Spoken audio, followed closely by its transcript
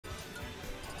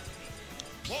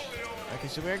Okay,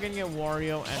 so we are going to get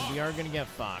Wario, and we are going to get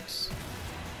Fox.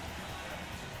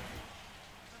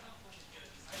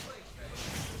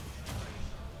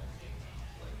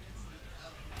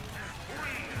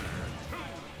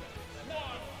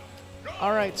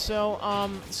 All right, so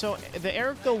the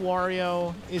EricTho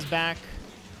Wario is back.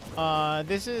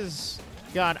 This is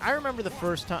God. I remember the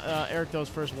first time EricTho's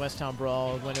first West Town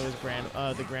Brawl when it was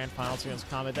the grand finals against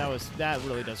Comet. That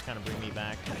really does kind of bring me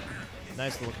back.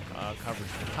 Nice little coverage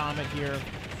for Comet here.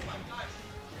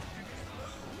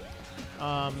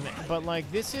 But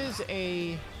like this is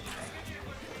a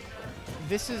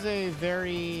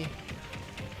very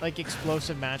like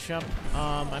explosive matchup.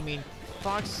 I mean,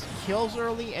 Fox kills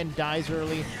early and dies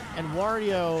early, and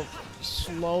Wario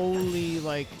slowly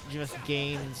like just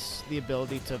gains the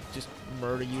ability to just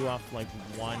murder you off like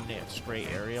one straight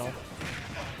aerial.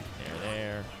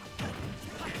 There.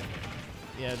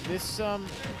 Yeah, this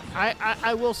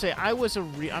I will say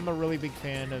I'm a really big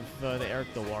fan of the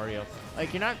EricTho Wario.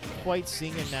 Like, you're not quite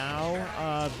seeing it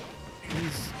now.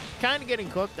 He's kind of getting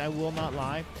cooked, I will not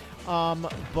lie.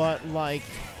 But like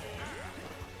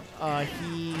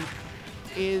he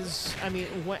is, I mean,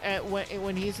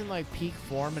 when he's in like peak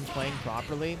form and playing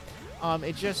properly,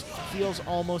 it just feels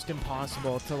almost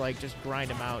impossible to like just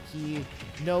grind him out. He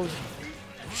knows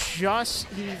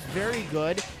he's very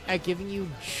good at giving you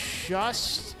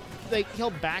just, like, he'll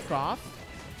back off,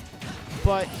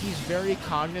 but he's very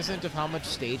cognizant of how much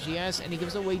stage he has, and he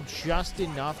gives away just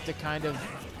enough to kind of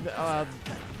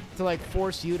to like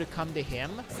force you to come to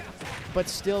him, but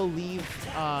still leave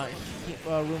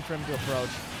room for him to approach.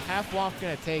 Half Waff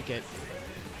gonna take it.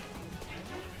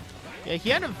 Yeah, he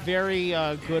had a very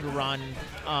good run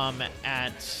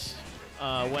at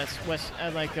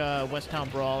West Town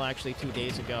Brawl actually 2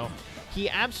 days ago. He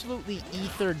absolutely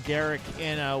ethered Derek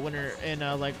in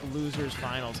like losers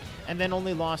finals, and then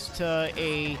only lost to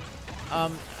a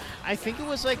I think it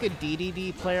was like a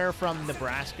DDD player from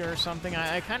Nebraska or something.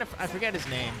 I forget his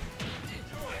name.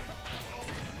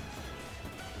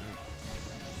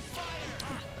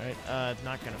 Alright,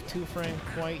 not gonna two-frame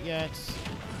quite yet.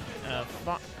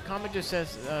 Comet just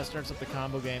says starts up the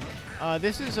combo game.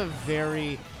 This is a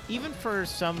very, even for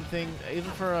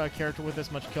a character with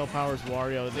as much kill power as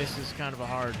Wario, this is kind of a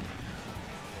hard.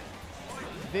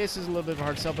 This is a little bit of a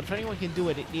hard sell, but if anyone can do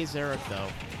it, it is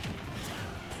EricTho.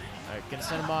 Alright, gonna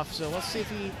send him off. So let's see if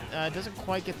he doesn't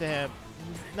quite get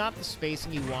not the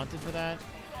spacing he wanted for that.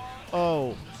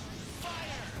 Oh,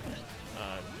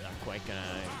 not quite gonna.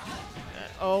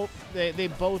 Oh, they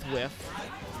both whiff.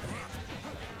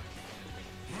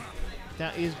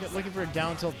 He's looking for a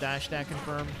down tilt dash stack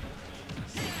confirm.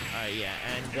 Yeah,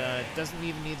 and doesn't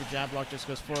even need the jab block, just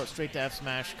goes forward straight to F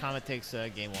smash. Comet takes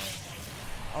game one.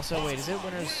 Also, wait, is it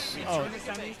winners? Oh,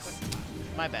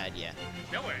 my bad, yeah.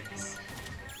 No worries.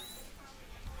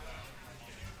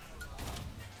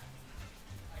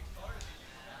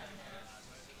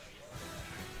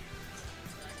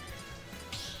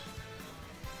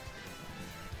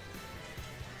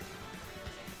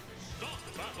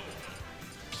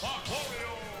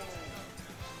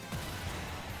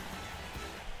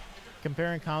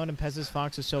 Comparing Comet and Pez's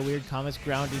Fox is so weird. Comet's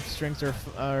grounded strings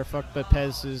are fucked, but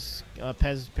Pez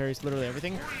parries literally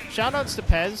everything. Shoutouts to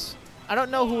Pez. I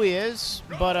don't know who he is,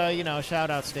 but you know,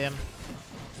 shoutouts to him.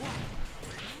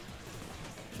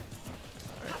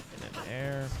 Alright, in the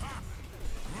air.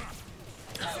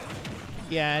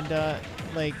 Yeah, and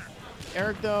like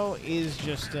EricTho is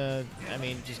just I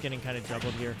mean, just getting kind of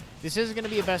juggled here. This is going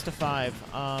to be a best of 5.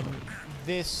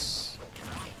 This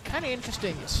kind of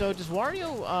interesting. So does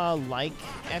Wario like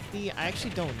FD? I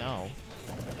actually don't know.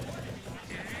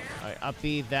 Alright, up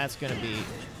B, that's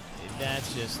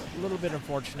just a little bit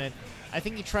unfortunate. I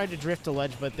think he tried to drift a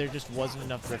ledge, but there just wasn't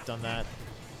enough drift on that.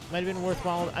 Might have been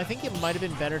worthwhile. I think it might have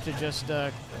been better to just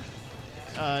like,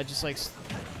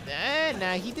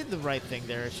 nah, he did the right thing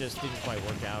there. It just didn't quite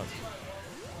work out.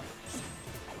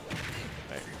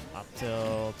 Alright, up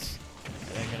tilt.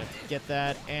 I'm gonna get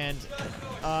that, and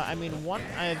I mean,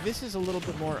 this is a little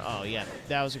bit more. Oh yeah,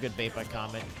 that was a good bait by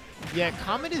Comet. Yeah,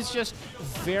 Comet is just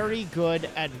very good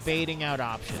at baiting out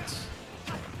options.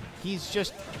 He's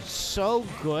just so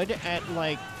good at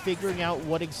like figuring out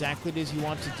what exactly it is you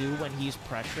want to do when he's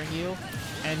pressuring you,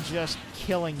 and just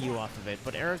killing you off of it.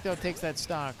 But EricTho takes that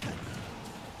stock,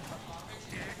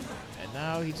 and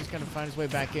now he's just gonna find his way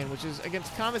back in, which is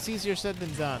against Comet's easier said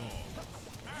than done.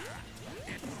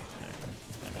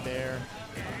 There.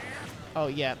 Oh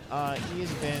yeah, he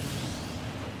has been.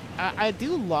 I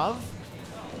do love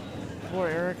where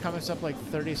Eric comes up like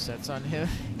 30 sets on him.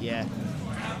 Yeah,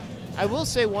 I will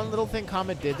say one little thing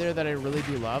Comet did there that I really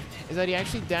do love is that he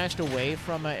actually dashed away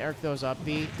from EricTho's up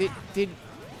B. Did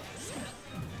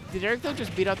EricTho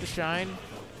just beat out the Shine?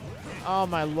 Oh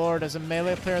my lord, as a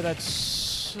melee player, that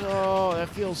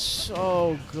feels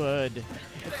so good.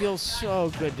 It feels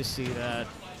so good to see that.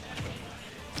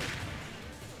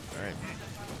 Alright.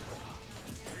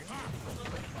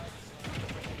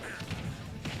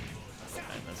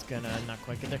 That's gonna not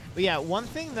quite get there. But yeah, one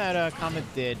thing that Comet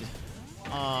did,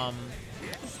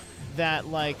 that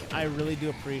like I really do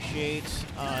appreciate,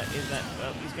 is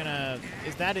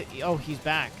that oh, he's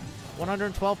back.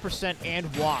 112%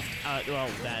 and waft.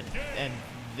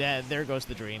 There goes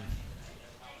the dream.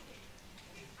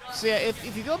 So yeah,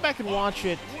 if you go back and watch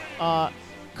it,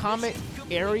 Comet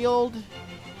aerialed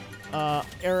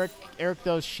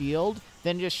EricTho's shield,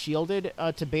 then just shielded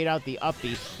to bait out the up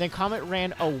B. Then Comet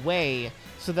ran away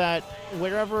so that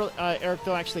wherever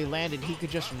EricTho actually landed, he could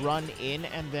just run in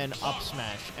and then up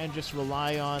smash and just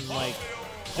rely on like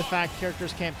the fact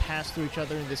characters can't pass through each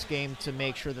other in this game to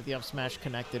make sure that the up smash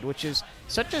connected, which is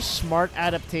such a smart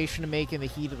adaptation to make in the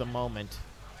heat of the moment.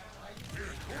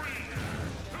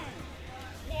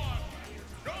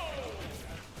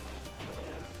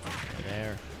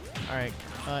 There. All right,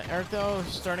 EricTho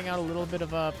starting out a little bit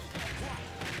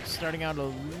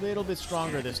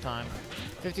stronger this time.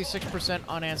 56%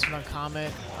 unanswered on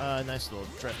Comet. Nice little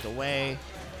drift away.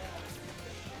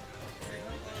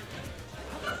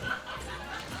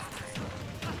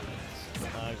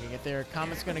 Can get there.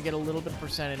 Comet's gonna get a little bit of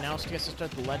percent, and now he gets to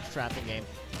start the ledge trapping game.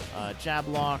 Jab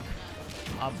lock,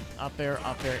 up air,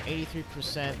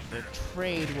 83%. The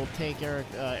trade will take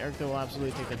EricTho will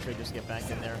absolutely take that trade just to get back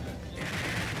in there.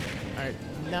 All right,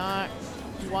 not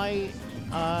quite.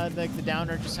 Like the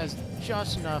downer just has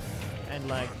just enough, and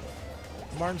like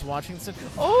Martin's watching this.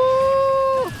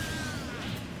 Oh!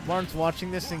 Martin's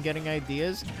watching this and getting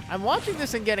ideas. I'm watching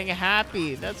this and getting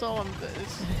happy. That's all I'm.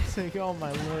 It's like, oh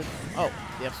my lord. Oh,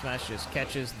 the up smash just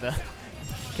catches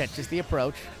the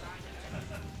approach.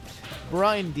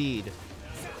 Bruh, indeed.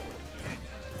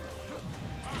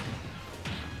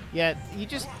 Yeah, you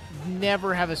just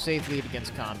never have a safe lead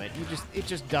against Comet. It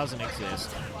just doesn't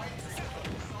exist.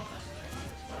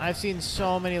 I've seen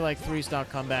so many like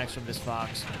 3-stock comebacks from this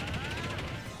Fox.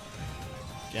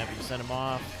 Jab to send him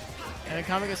off. And then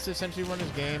Comet gets to essentially run his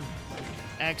game.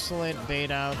 Excellent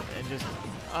bait out. And just,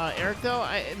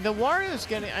 EricTho, the Wario's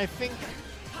getting, I think,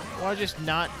 Wario's just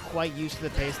not quite used to the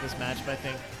pace of this matchup, I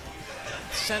think.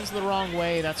 Sends the wrong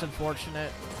way. That's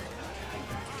unfortunate.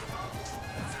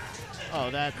 Oh,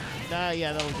 yeah,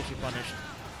 that'll get you punished.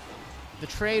 The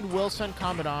trade will send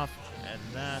Comet off, and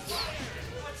that's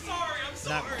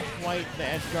not quite the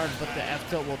edge guard, but the F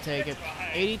tilt will take it.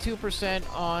 82%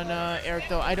 on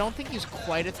EricTho. I don't think he's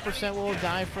quite at the percent will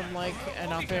die from like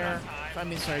an up air. I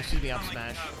mean, sorry, excuse me, up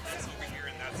smash.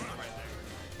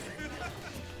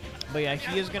 But yeah,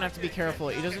 he is gonna have to be careful.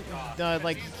 He doesn't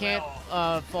like he can't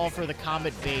fall for the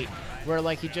Comet bait, where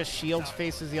like he just shields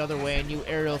faces the other way and you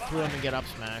aerial through him and get up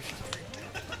smashed.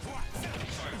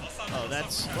 Oh,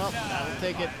 that's well, that'll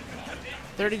take it.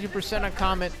 32% on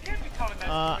Comet.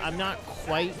 I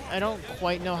don't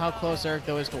quite know how close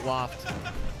EricTho is to waft.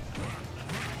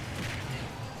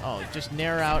 Oh, just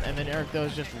nair out, and then EricTho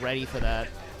is just ready for that.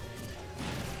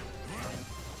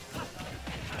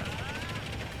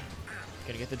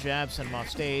 Gonna get the jab, send him off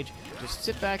stage. Just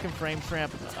sit back and frame trap,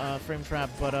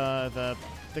 but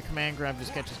the command grab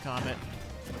just catches Comet.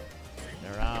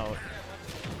 They're out.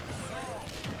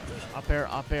 Up air,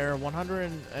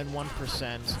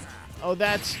 101%. Oh,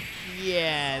 that's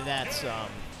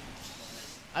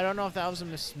I don't know if that was a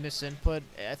misinput.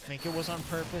 I think it was on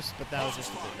purpose, but that was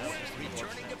just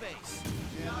returning to base.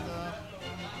 And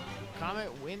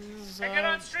Comet wins. Wins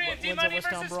a West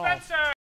Town Brawl.